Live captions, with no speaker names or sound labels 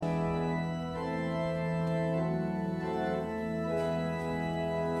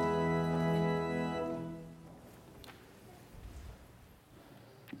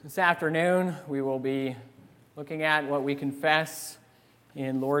This afternoon, we will be looking at what we confess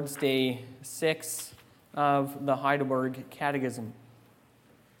in Lord's Day 6 of the Heidelberg Catechism.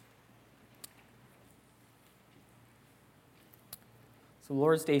 So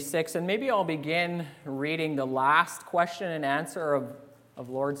Lord's Day 6, and maybe I'll begin reading the last question and answer of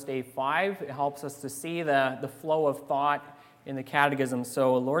Lord's Day 5. It helps us to see the flow of thought in the Catechism.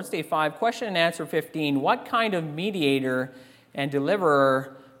 So Lord's Day 5, question and answer 15, what kind of mediator and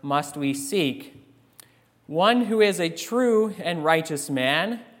deliverer must we seek? One who is a true and righteous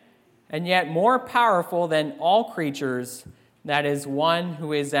man, and yet more powerful than all creatures, that is, one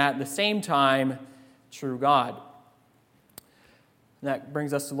who is at the same time true God. And that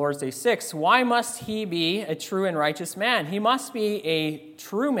brings us to Lord's Day 6. Why must he be a true and righteous man? He must be a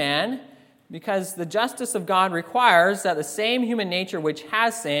true man because the justice of God requires that the same human nature which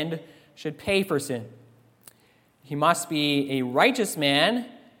has sinned should pay for sin. He must be a righteous man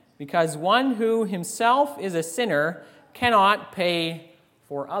because one who himself is a sinner cannot pay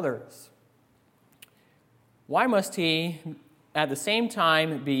for others. Why must he at the same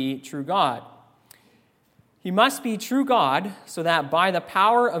time be true God? He must be true God so that by the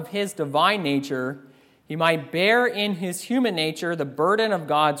power of his divine nature, he might bear in his human nature the burden of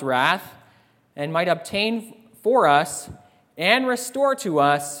God's wrath and might obtain for us and restore to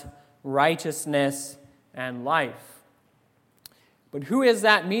us righteousness and life. But who is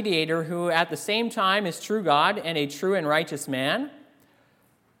that mediator who at the same time is true God and a true and righteous man?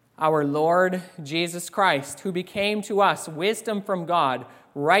 Our Lord Jesus Christ, who became to us wisdom from God,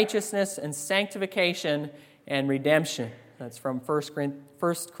 righteousness and sanctification and redemption. That's from 1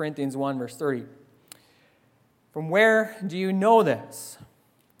 Corinthians 1, verse 30. From where do you know this?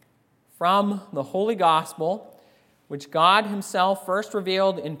 From the Holy Gospel, which God himself first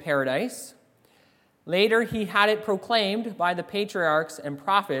revealed in paradise. Later, he had it proclaimed by the patriarchs and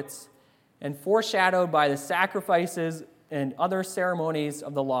prophets and foreshadowed by the sacrifices and other ceremonies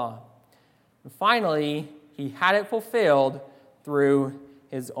of the law. And finally, he had it fulfilled through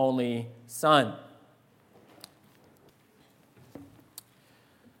his only Son.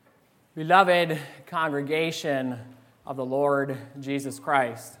 Beloved congregation of the Lord Jesus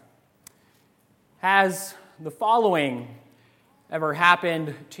Christ, has the following ever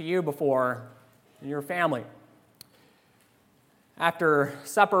happened to you before in your family? After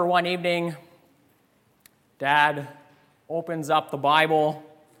supper one evening, Dad opens up the Bible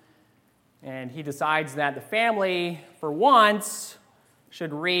and he decides that the family, for once,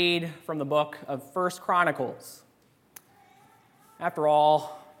 should read from the book of 1 Chronicles. After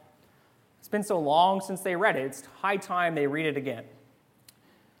all, it's been so long since they read it, it's high time they read it again.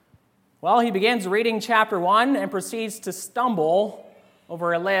 Well, he begins reading chapter 1 and proceeds to stumble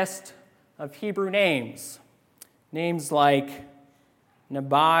over a list of Hebrew names. Names like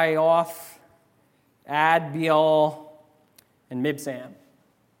Nebaioth, Adbeel, and Mibsam.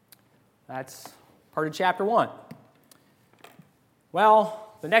 That's part of chapter 1.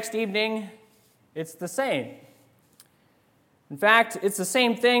 Well, the next evening, it's the same. In fact, it's the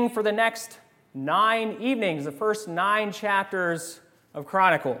same thing for the next 9 evenings, the first 9 chapters of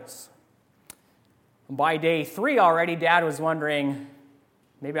Chronicles. By day 3 already, Dad was wondering,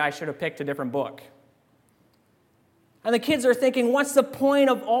 maybe I should have picked a different book. And the kids are thinking, what's the point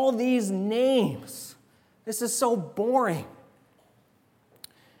of all these names? This is so boring.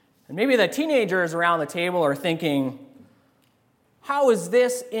 And maybe the teenagers around the table are thinking, how is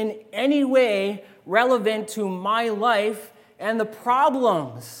this in any way relevant to my life and the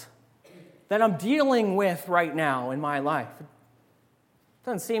problems that I'm dealing with right now in my life? It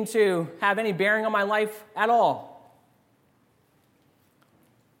doesn't seem to have any bearing on my life at all.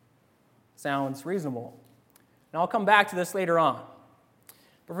 Sounds reasonable. And I'll come back to this later on.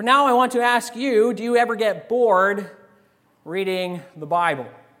 But for now, I want to ask you, do you ever get bored reading the Bible?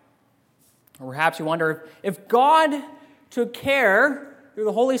 Or perhaps you wonder, if God took care through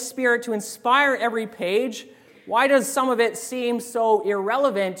the Holy Spirit to inspire every page, why does some of it seem so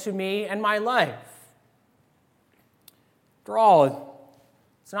irrelevant to me and my life? After all,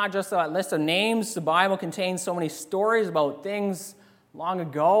 it's not just a list of names. The Bible contains so many stories about things long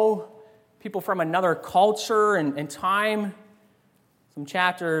ago, people from another culture and time. Some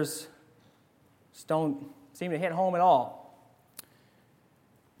chapters just don't seem to hit home at all.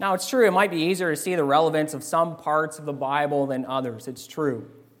 Now, it's true, it might be easier to see the relevance of some parts of the Bible than others. It's true.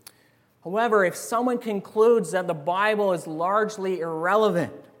 However, if someone concludes that the Bible is largely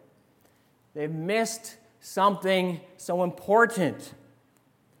irrelevant, they've missed something so important.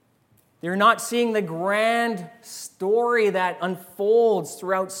 They're not seeing the grand story that unfolds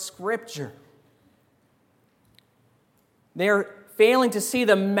throughout Scripture. They're failing to see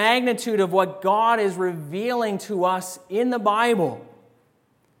the magnitude of what God is revealing to us in the Bible.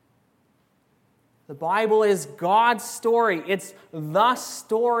 The Bible is God's story. It's the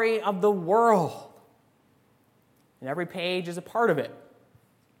story of the world. And every page is a part of it.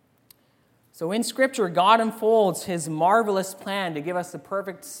 So in Scripture, God unfolds His marvelous plan to give us the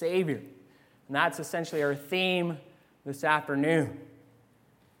perfect Savior. And that's essentially our theme this afternoon.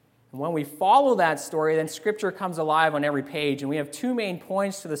 And when we follow that story, then Scripture comes alive on every page. And we have two main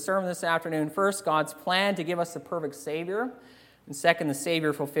points to the sermon this afternoon. First, God's plan to give us the perfect Savior. And second, the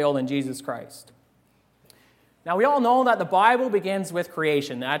Savior fulfilled in Jesus Christ. Now, we all know that the Bible begins with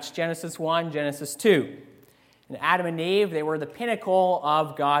creation. That's Genesis 1, Genesis 2. And Adam and Eve, they were the pinnacle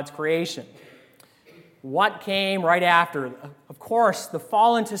of God's creation. What came right after? Of course, the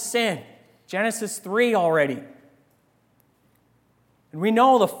fall into sin. Genesis 3 already. And we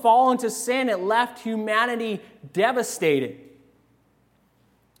know the fall into sin, it left humanity devastated.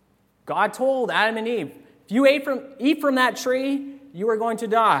 God told Adam and Eve, if you eat from that tree, you are going to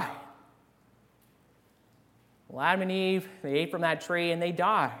die. Well, Adam and Eve, they ate from that tree and they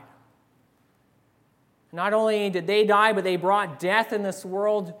died. Not only did they die, but they brought death in this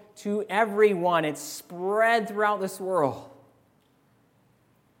world to everyone. It spread throughout this world.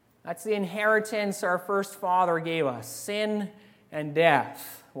 That's the inheritance our first father gave us, sin and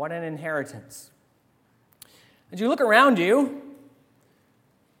death. What an inheritance. As you look around you,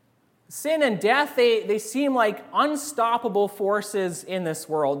 sin and death, they seem like unstoppable forces in this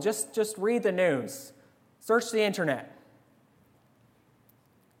world. Just read the news. Search the internet.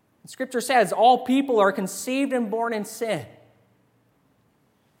 Scripture says all people are conceived and born in sin.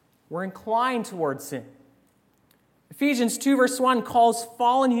 We're inclined towards sin. Ephesians 2 verse 1 calls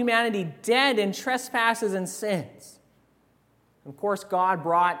fallen humanity dead in trespasses and sins. And of course, God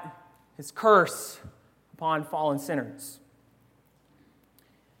brought His curse upon fallen sinners.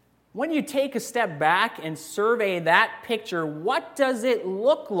 When you take a step back and survey that picture, what does it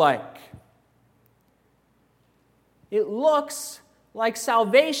look like? It looks like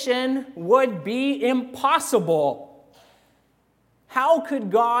salvation would be impossible. How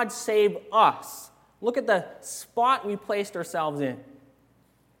could God save us? Look at the spot we placed ourselves in.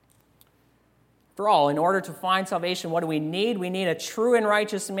 After all, in order to find salvation, what do we need? We need a true and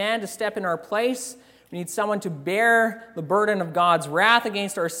righteous man to step in our place. We need someone to bear the burden of God's wrath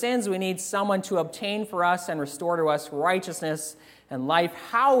against our sins. We need someone to obtain for us and restore to us righteousness and life.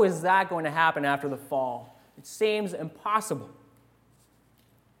 How is that going to happen after the fall? It seems impossible.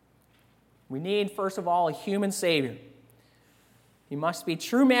 We need, first of all, a human Savior. He must be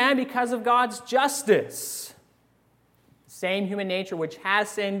true man because of God's justice. The same human nature which has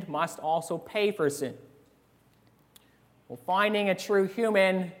sinned must also pay for sin. Well, finding a true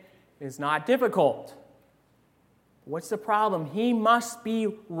human is not difficult. What's the problem? He must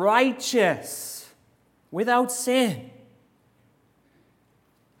be righteous, without sin.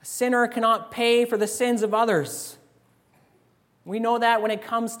 A sinner cannot pay for the sins of others. We know that when it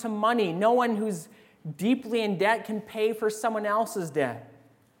comes to money. No one who's deeply in debt can pay for someone else's debt.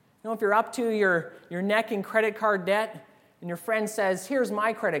 You know, if you're up to your neck in credit card debt and your friend says, here's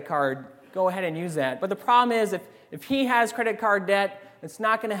my credit card, go ahead and use that. But the problem is if he has credit card debt, it's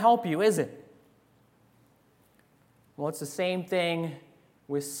not going to help you, is it? Well, it's the same thing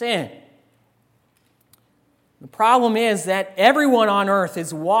with sin. The problem is that everyone on earth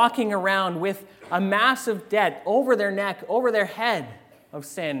is walking around with a massive debt over their neck, over their head of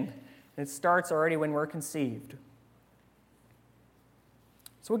sin. And it starts already when we're conceived.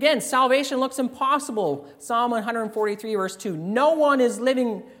 So again, salvation looks impossible. Psalm 143, verse 2. No one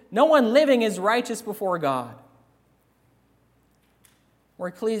living is righteous before God. Or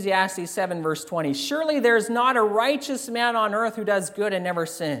Ecclesiastes 7, verse 20. Surely there is not a righteous man on earth who does good and never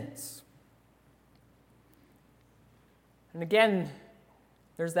sins. And again,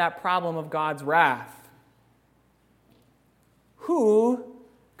 there's that problem of God's wrath. Who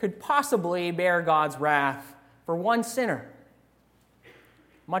could possibly bear God's wrath for one sinner?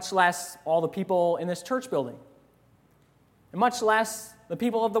 Much less all the people in this church building. And much less the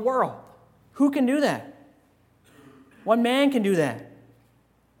people of the world. Who can do that? One man can do that.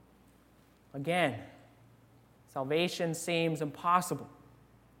 Again, salvation seems impossible.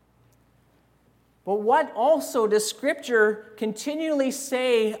 But what also does Scripture continually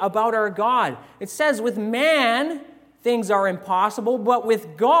say about our God? It says, with man, things are impossible, but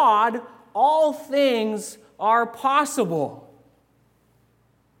with God, all things are possible.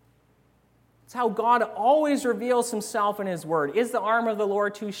 It's how God always reveals Himself in His Word. Is the arm of the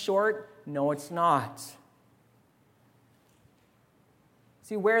Lord too short? No, it's not.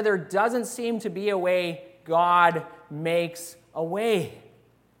 See, where there doesn't seem to be a way, God makes away.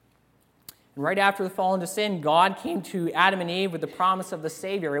 And right after the fall into sin, God came to Adam and Eve with the promise of the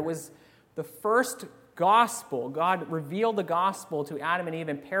Savior. It was the first gospel. God revealed the gospel to Adam and Eve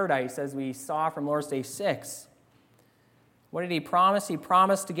in paradise, as we saw from Lord's Day 6. What did he promise? He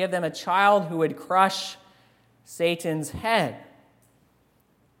promised to give them a child who would crush Satan's head,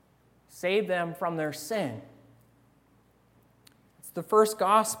 save them from their sin. It's the first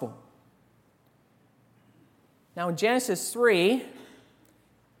gospel. Now in Genesis 3,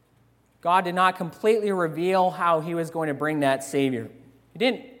 God did not completely reveal how he was going to bring that Savior. He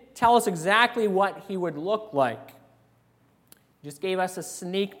didn't tell us exactly what he would look like. He just gave us a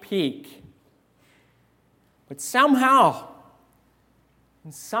sneak peek. But somehow,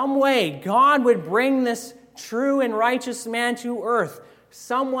 in some way, God would bring this true and righteous man to earth,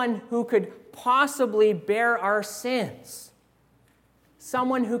 someone who could possibly bear our sins,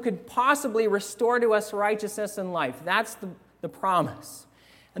 someone who could possibly restore to us righteousness and life. That's the promise.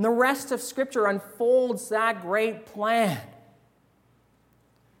 And the rest of Scripture unfolds that great plan.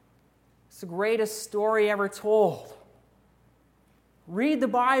 It's the greatest story ever told. Read the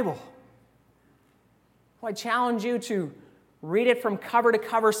Bible. I challenge you to read it from cover to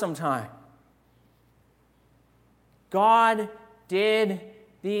cover sometime. God did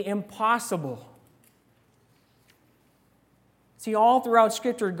the impossible. See, all throughout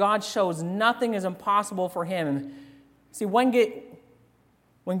Scripture, God shows nothing is impossible for him. See, when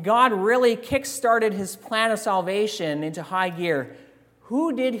God really kick-started his plan of salvation into high gear,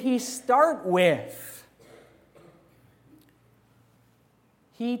 who did he start with?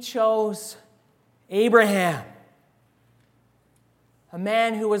 He chose Abraham, a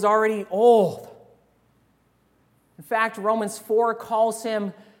man who was already old. In fact, Romans 4 calls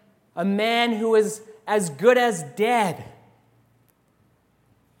him a man who is as good as dead.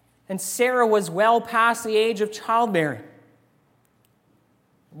 And Sarah was well past the age of childbearing.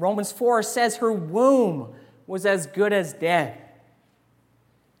 Romans 4 says her womb was as good as dead.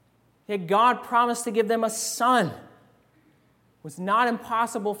 Yet God promised to give them a son. It was not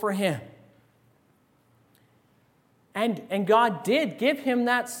impossible for him. And God did give him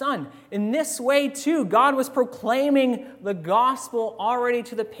that son. In this way, too, God was proclaiming the gospel already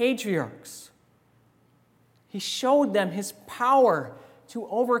to the patriarchs. He showed them his power to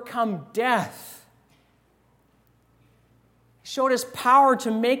overcome death. He showed his power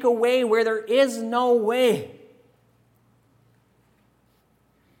to make a way where there is no way.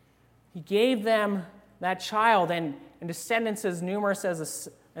 He gave them that child and descendants as numerous as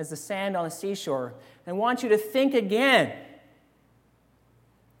the sand on the seashore. I want you to think again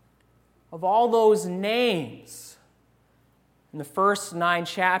of all those names in the first 9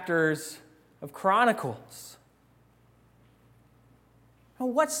 chapters of Chronicles. Now,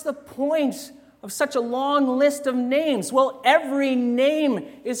 what's the point of such a long list of names? Well, every name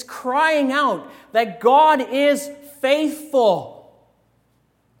is crying out that God is faithful.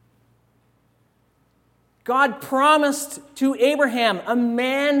 God promised to Abraham a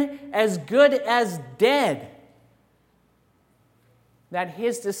man as good as dead, that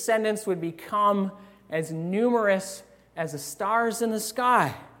his descendants would become as numerous as the stars in the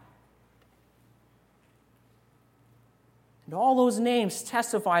sky. And all those names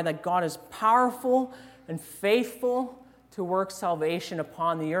testify that God is powerful and faithful to work salvation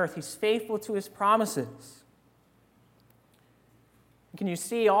upon the earth. He's faithful to his promises. Can you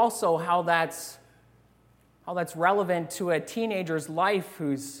see also how that's relevant to a teenager's life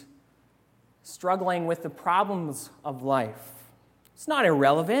who's struggling with the problems of life? It's not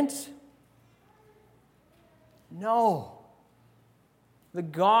irrelevant. No. The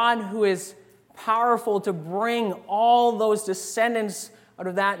God who is powerful to bring all those descendants out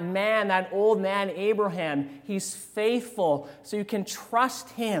of that man, that old man Abraham, he's faithful, so you can trust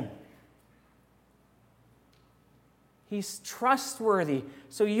him. He's trustworthy,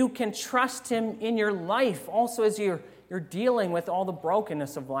 so you can trust him in your life, also as you're dealing with all the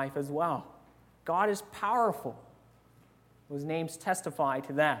brokenness of life as well. God is powerful. Those names testify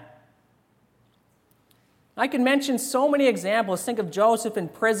to that. I can mention so many examples. Think of Joseph in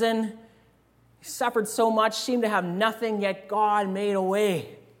prison. He suffered so much, seemed to have nothing, yet God made a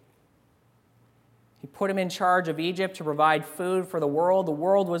way. He put him in charge of Egypt to provide food for the world. The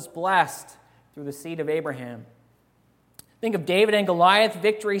world was blessed through the seed of Abraham. Think of David and Goliath.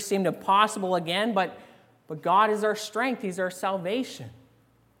 Victory seemed impossible again, but God is our strength. He's our salvation.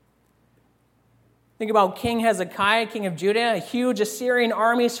 Think about King Hezekiah, king of Judah. A huge Assyrian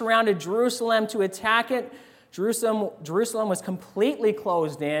army surrounded Jerusalem to attack it. Jerusalem was completely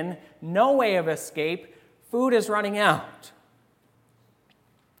closed in. No way of escape. Food is running out.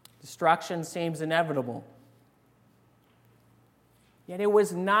 Destruction seems inevitable. Yet it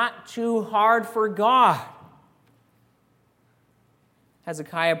was not too hard for God.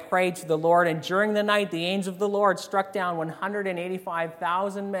 Hezekiah prayed to the Lord, and during the night the angel of the Lord struck down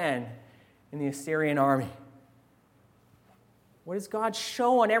 185,000 men in the Assyrian army. What does God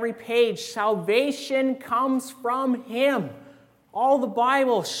show on every page? Salvation comes from Him. All the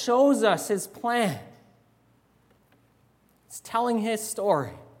Bible shows us His plan. It's telling His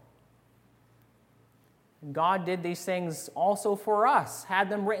story. And God did these things also for us, had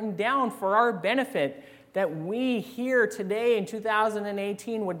them written down for our benefit, that we here today in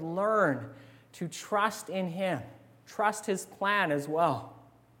 2018 would learn to trust in Him, trust His plan as well.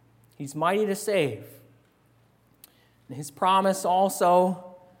 He's mighty to save. And His promise also,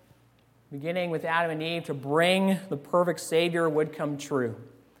 beginning with Adam and Eve, to bring the perfect Savior would come true.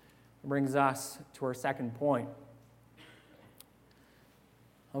 It brings us to our second point.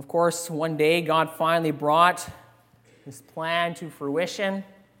 Of course, one day God finally brought His plan to fruition.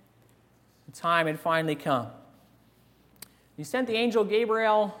 The time had finally come. He sent the angel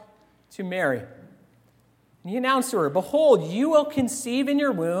Gabriel to Mary. And He announced to her, "Behold, you will conceive in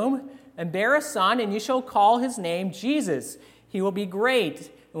your womb and bear a son, and you shall call his name Jesus. He will be great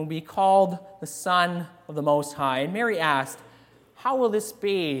and will be called the Son of the Most High." And Mary asked, "How will this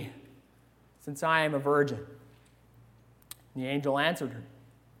be, since I am a virgin?" And the angel answered her,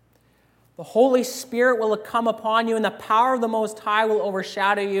 "The Holy Spirit will come upon you, and the power of the Most High will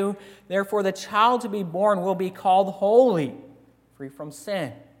overshadow you. Therefore, the child to be born will be called holy, free from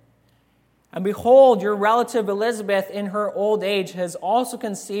sin. And behold, your relative Elizabeth, in her old age, has also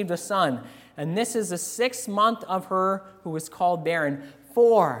conceived a son. And this is the 6th month of her who is called barren.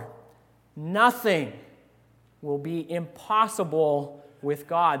 For nothing will be impossible with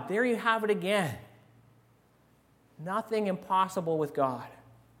God." There you have it again. Nothing impossible with God.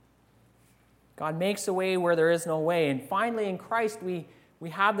 God makes a way where there is no way. And finally, in Christ, we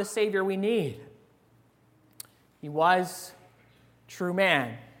have the Savior we need. He was true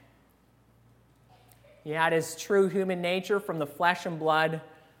man. He had His true human nature from the flesh and blood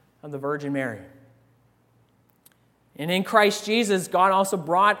of the Virgin Mary. And in Christ Jesus, God also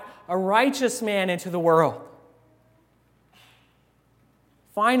brought a righteous man into the world.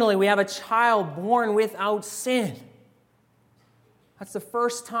 Finally, we have a child born without sin. That's the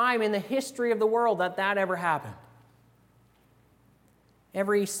first time in the history of the world that ever happened.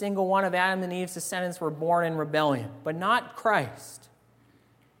 Every single one of Adam and Eve's descendants were born in rebellion, but not Christ.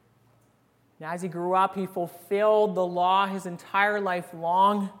 And as He grew up, He fulfilled the law His entire life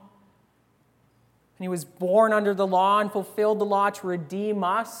long. And He was born under the law and fulfilled the law to redeem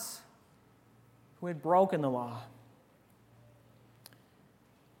us who had broken the law.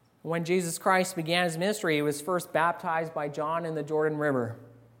 When Jesus Christ began His ministry, He was first baptized by John in the Jordan River.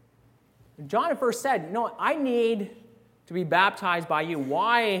 John at first said, "I need to be baptized by you.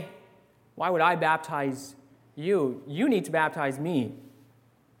 Why would I baptize you? You need to baptize me."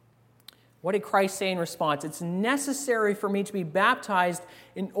 What did Christ say in response? "It's necessary for me to be baptized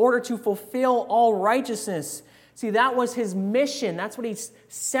in order to fulfill all righteousness." See, that was His mission. That's what He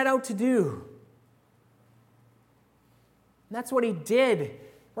set out to do. And that's what He did.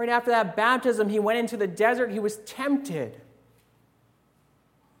 Right after that baptism, He went into the desert. He was tempted.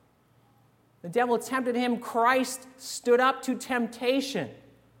 The devil tempted Him. Christ stood up to temptation.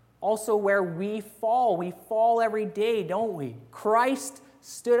 Also where we fall every day, don't we? Christ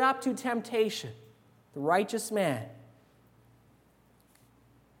stood up to temptation, the righteous man.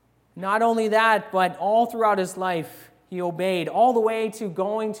 Not only that, but all throughout His life, He obeyed, all the way to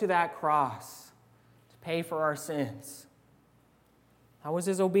going to that cross to pay for our sins. That was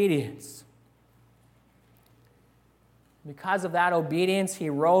His obedience. Because of that obedience, He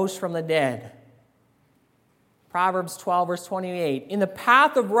rose from the dead. Proverbs 12, verse 28. "In the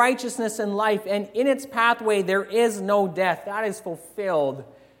path of righteousness and life, and in its pathway there is no death." That is fulfilled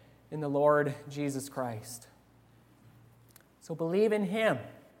in the Lord Jesus Christ. So believe in Him.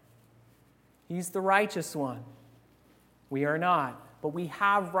 He's the righteous one. We are not, but we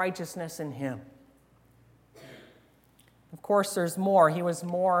have righteousness in Him. Of course, there's more. He was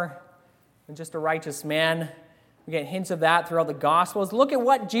more than just a righteous man. We get hints of that throughout the Gospels. Look at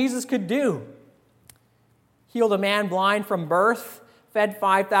what Jesus could do. Healed a man blind from birth, fed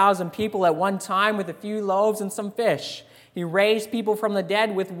 5,000 people at one time with a few loaves and some fish. He raised people from the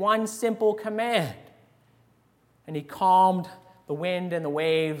dead with one simple command. And He calmed the wind and the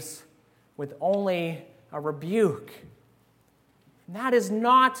waves with only a rebuke. And that is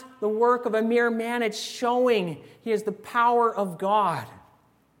not the work of a mere man. It's showing He has the power of God.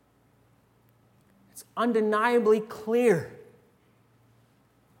 It's undeniably clear.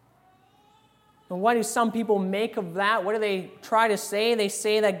 And what do some people make of that? What do they try to say? They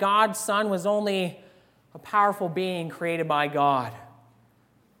say that God's Son was only a powerful being created by God.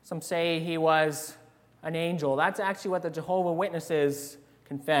 Some say he was an angel. That's actually what the Jehovah's Witnesses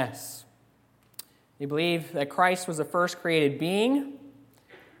confess. They believe that Christ was the first created being,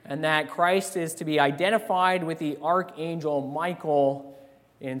 and that Christ is to be identified with the archangel Michael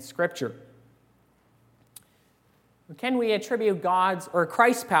in Scripture. Can we attribute God's or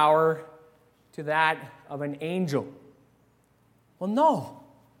Christ's power to that of an angel? Well, no.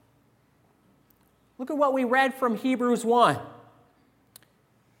 Look at what we read from Hebrews 1.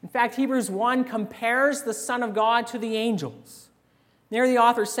 In fact, Hebrews 1 compares the Son of God to the angels. There the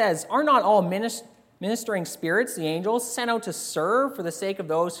author says, "Are not all ministering spirits, the angels, sent out to serve for the sake of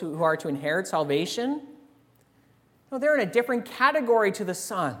those who are to inherit salvation?" No, they're in a different category to the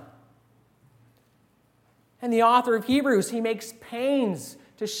Son. And the author of Hebrews, he makes pains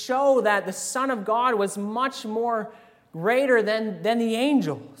to show that the Son of God was much more greater than the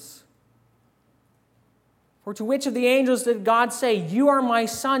angels. For to which of the angels did God say, "You are my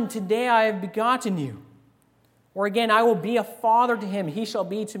Son, today I have begotten you"? Or again, "I will be a father to him, he shall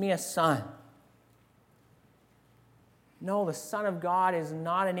be to me a son"? No, the Son of God is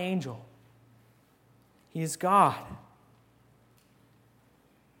not an angel. He is God.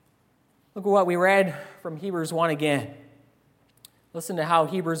 Look at what we read from Hebrews 1 again. Listen to how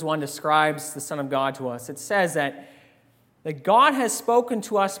Hebrews 1 describes the Son of God to us. It says that God has spoken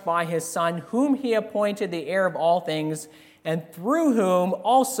to us by his Son, whom he appointed the heir of all things, and through whom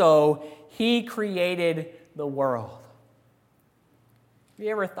also he created the world. Have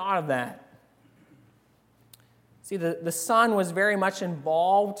you ever thought of that? See, the Son was very much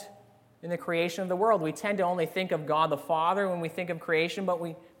involved in the creation of the world. We tend to only think of God the Father when we think of creation, but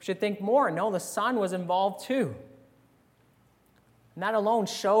we should think more. No, the Son was involved too. And that alone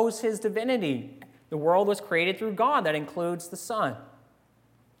shows his divinity. The world was created through God. That includes the Son.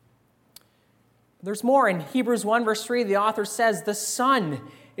 There's more. In Hebrews 1 verse 3, the author says, "The Son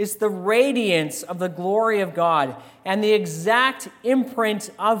is the radiance of the glory of God and the exact imprint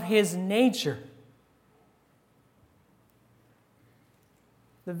of his nature."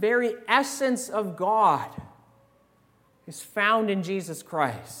 The very essence of God is found in Jesus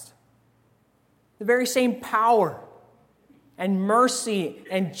Christ. The very same power and mercy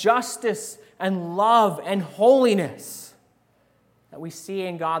and justice and love and holiness that we see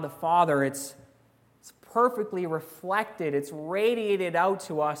in God the Father, it's perfectly reflected, it's radiated out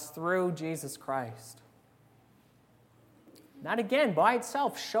to us through Jesus Christ. That again, by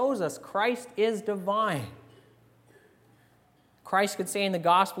itself, shows us Christ is divine. Christ could say in the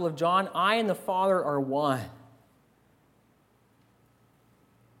Gospel of John, "I and the Father are one."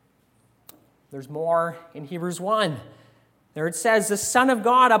 There's more in Hebrews 1. There it says, "The Son of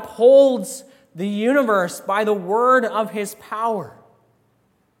God upholds the universe by the word of his power."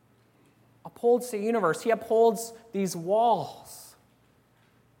 Upholds the universe. He upholds these walls.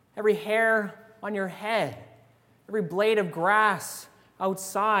 Every hair on your head, every blade of grass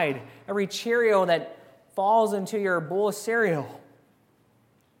outside, every Cheerio that falls into your bowl of cereal,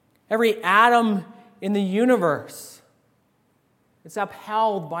 every atom in the universe is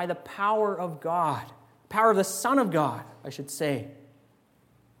upheld by the power of God, power of the Son of God, I should say.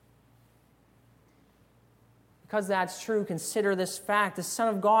 Because that's true, consider this fact. The Son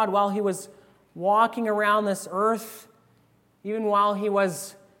of God, while he was walking around this earth, even while he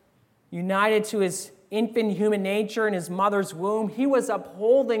was united to his infant human nature in his mother's womb, he was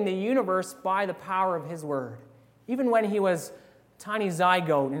upholding the universe by the power of his word, even when he was a tiny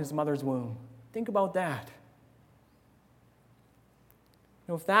zygote in his mother's womb. Think about that.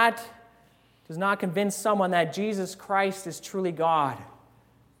 Now, if that does not convince someone that Jesus Christ is truly God,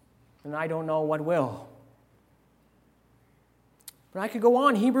 then I don't know what will. But I could go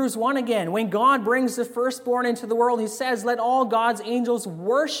on. Hebrews 1 again. When God brings the firstborn into the world, he says, "Let all God's angels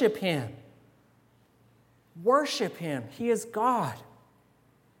worship him." Worship him. He is God.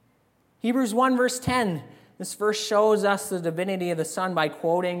 Hebrews 1 verse 10. This verse shows us the divinity of the Son by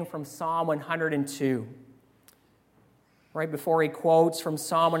quoting from Psalm 102. Right before he quotes from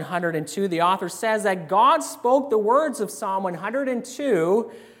Psalm 102, the author says that God spoke the words of Psalm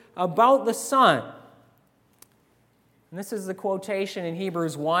 102 about the Son. And this is the quotation in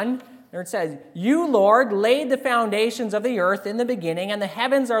Hebrews 1. There it says, "You, Lord, laid the foundations of the earth in the beginning, and the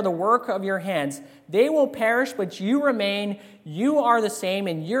heavens are the work of your hands. They will perish, but you remain. You are the same,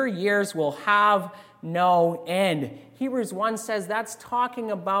 and your years will have no end." Hebrews 1 says that's talking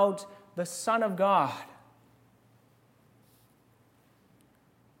about the Son of God.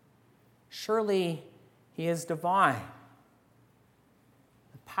 Surely he is divine.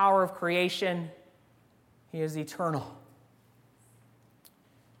 The power of creation He is eternal.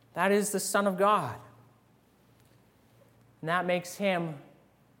 That is the Son of God. And that makes him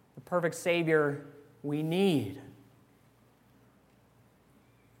the perfect Savior we need.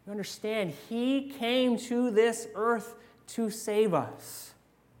 You understand, he came to this earth to save us.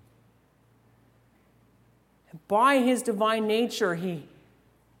 And by his divine nature, he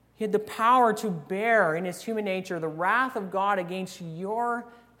had the power to bear in his human nature the wrath of God against your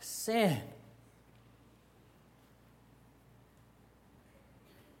sin.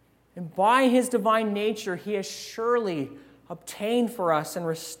 And by his divine nature, he has surely obtained for us and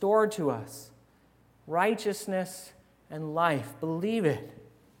restored to us righteousness and life. Believe it.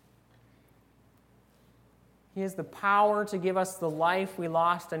 He has the power to give us the life we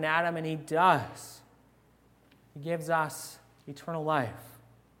lost in Adam, and he does. He gives us eternal life.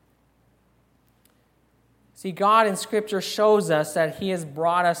 See, God in Scripture shows us that he has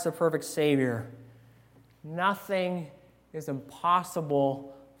brought us a perfect Savior. Nothing is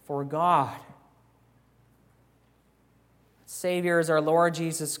impossible for God. Savior is our Lord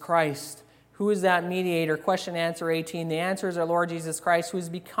Jesus Christ. Who is that mediator? Question answer 18. The answer is our Lord Jesus Christ, who has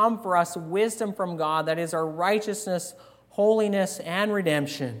become for us wisdom from God, that is our righteousness, holiness, and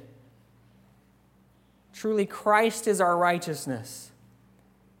redemption. Truly, Christ is our righteousness.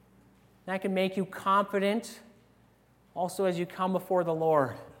 That can make you confident also as you come before the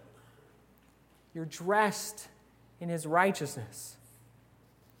Lord. You're dressed in his righteousness.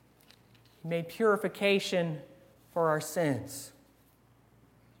 He made purification for our sins.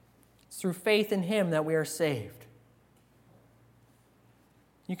 It's through faith in him that we are saved.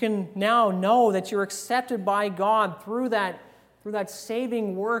 You can now know that you're accepted by God through that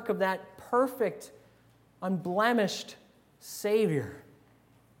saving work of that perfect, unblemished Savior.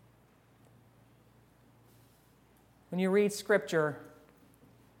 When you read Scripture,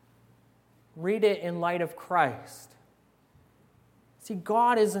 read it in light of Christ. See,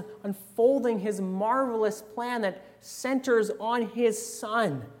 God is unfolding his marvelous plan that centers on his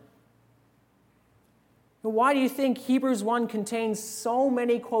Son. Why do you think Hebrews 1 contains so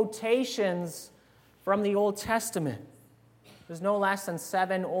many quotations from the Old Testament? There's no less than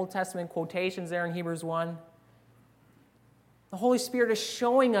 7 Old Testament quotations there in Hebrews 1. The Holy Spirit is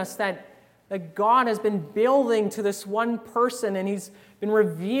showing us that God has been building to this one person, and he's been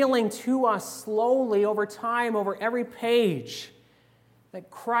revealing to us slowly over time, over every page,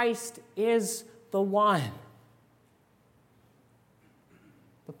 that Christ is the one.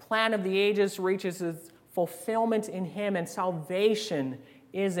 The plan of the ages reaches its fulfillment in him, and salvation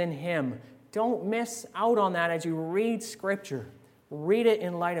is in him. Don't miss out on that as you read Scripture. Read it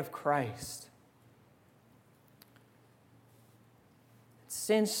in light of Christ.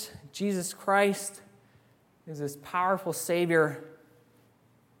 Since Jesus Christ is this powerful Savior,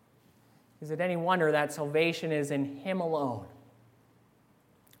 is it any wonder that salvation is in him alone?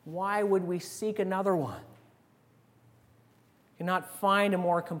 Why would we seek another one? You cannot find a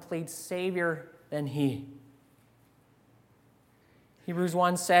more complete Savior than he. Hebrews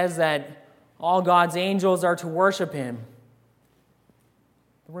 1 says that all God's angels are to worship him.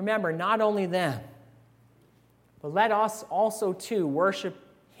 But remember, not only them, but let us also too worship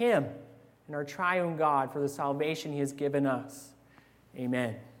him and our triune God for the salvation he has given us.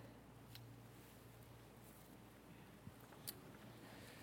 Amen.